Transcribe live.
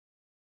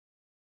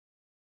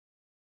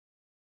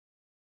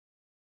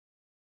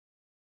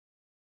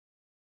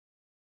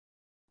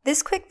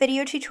This quick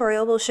video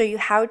tutorial will show you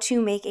how to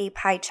make a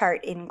pie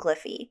chart in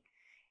Gliffy.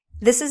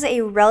 This is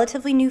a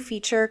relatively new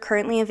feature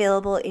currently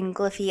available in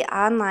Gliffy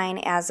online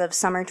as of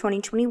summer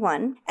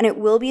 2021, and it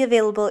will be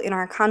available in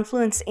our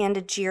Confluence and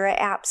Jira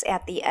apps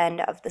at the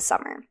end of the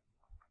summer.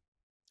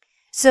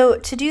 So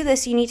to do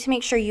this, you need to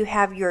make sure you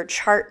have your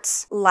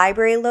charts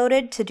library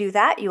loaded. To do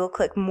that, you will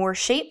click More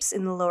Shapes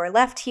in the lower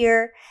left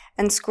here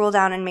and scroll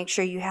down and make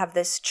sure you have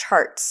this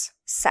charts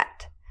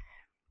set.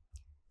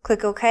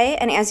 Click OK,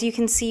 and as you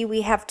can see,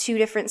 we have two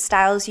different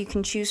styles you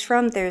can choose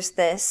from. There's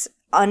this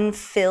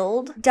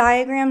unfilled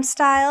diagram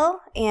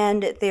style,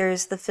 and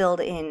there's the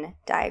filled in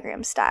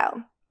diagram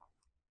style.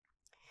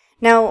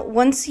 Now,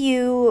 once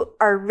you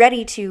are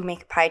ready to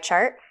make a pie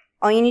chart,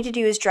 all you need to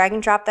do is drag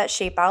and drop that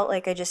shape out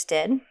like I just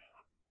did,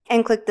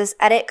 and click this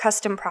Edit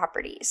Custom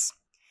Properties.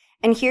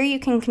 And here you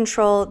can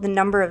control the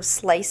number of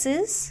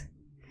slices.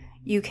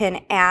 You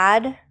can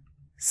add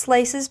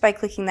slices by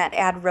clicking that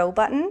Add Row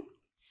button.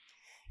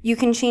 You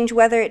can change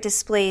whether it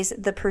displays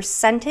the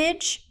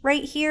percentage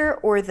right here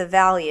or the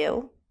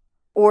value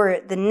or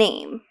the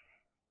name.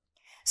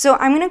 So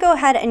I'm going to go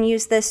ahead and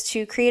use this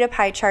to create a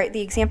pie chart.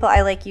 The example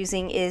I like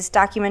using is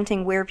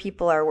documenting where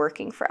people are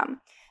working from.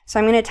 So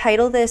I'm going to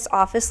title this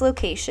Office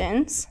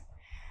Locations.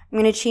 I'm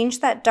going to change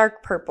that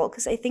dark purple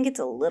because I think it's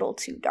a little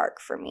too dark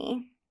for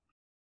me.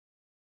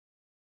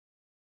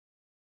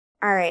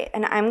 All right,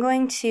 and I'm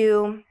going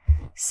to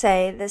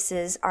say this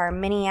is our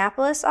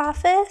Minneapolis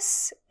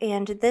office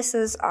and this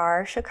is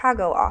our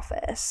Chicago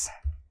office.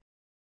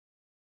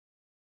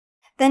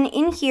 Then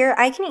in here,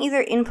 I can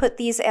either input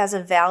these as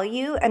a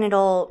value and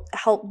it'll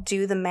help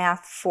do the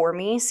math for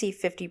me, see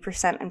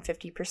 50% and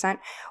 50%,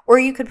 or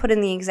you could put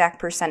in the exact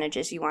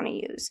percentages you want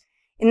to use.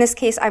 In this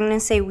case, I'm going to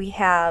say we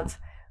have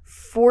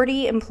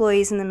 40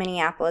 employees in the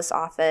Minneapolis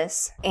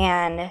office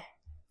and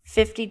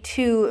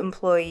 52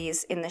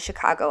 employees in the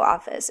Chicago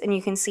office, and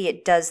you can see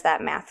it does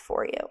that math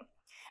for you.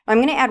 I'm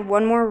going to add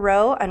one more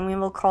row and we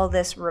will call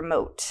this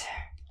remote.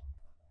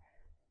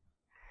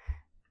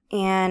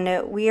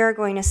 And we are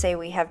going to say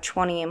we have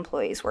 20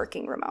 employees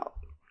working remote.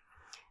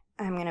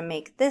 I'm going to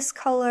make this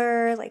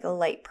color like a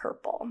light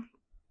purple.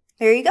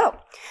 There you go.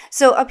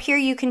 So up here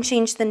you can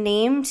change the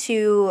name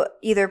to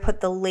either put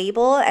the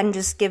label and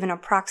just give an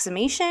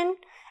approximation,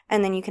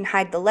 and then you can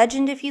hide the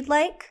legend if you'd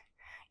like.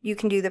 You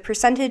can do the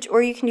percentage,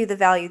 or you can do the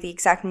value, the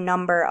exact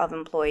number of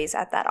employees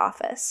at that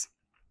office.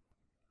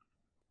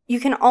 You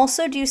can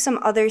also do some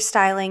other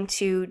styling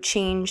to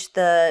change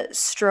the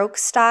stroke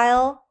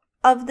style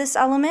of this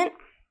element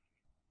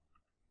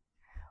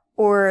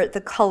or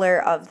the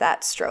color of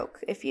that stroke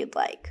if you'd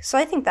like. So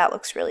I think that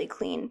looks really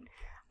clean.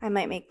 I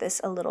might make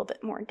this a little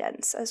bit more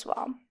dense as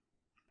well.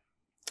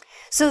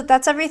 So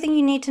that's everything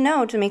you need to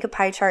know to make a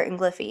pie chart in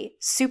Gliffy.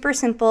 Super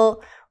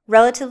simple,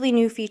 relatively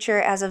new feature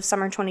as of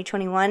summer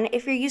 2021.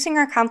 If you're using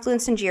our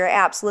Confluence and Jira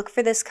apps, look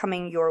for this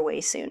coming your way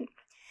soon.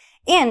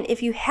 And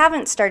if you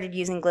haven't started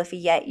using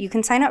Gliffy yet, you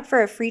can sign up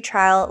for a free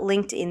trial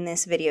linked in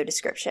this video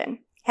description.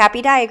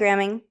 Happy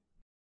diagramming!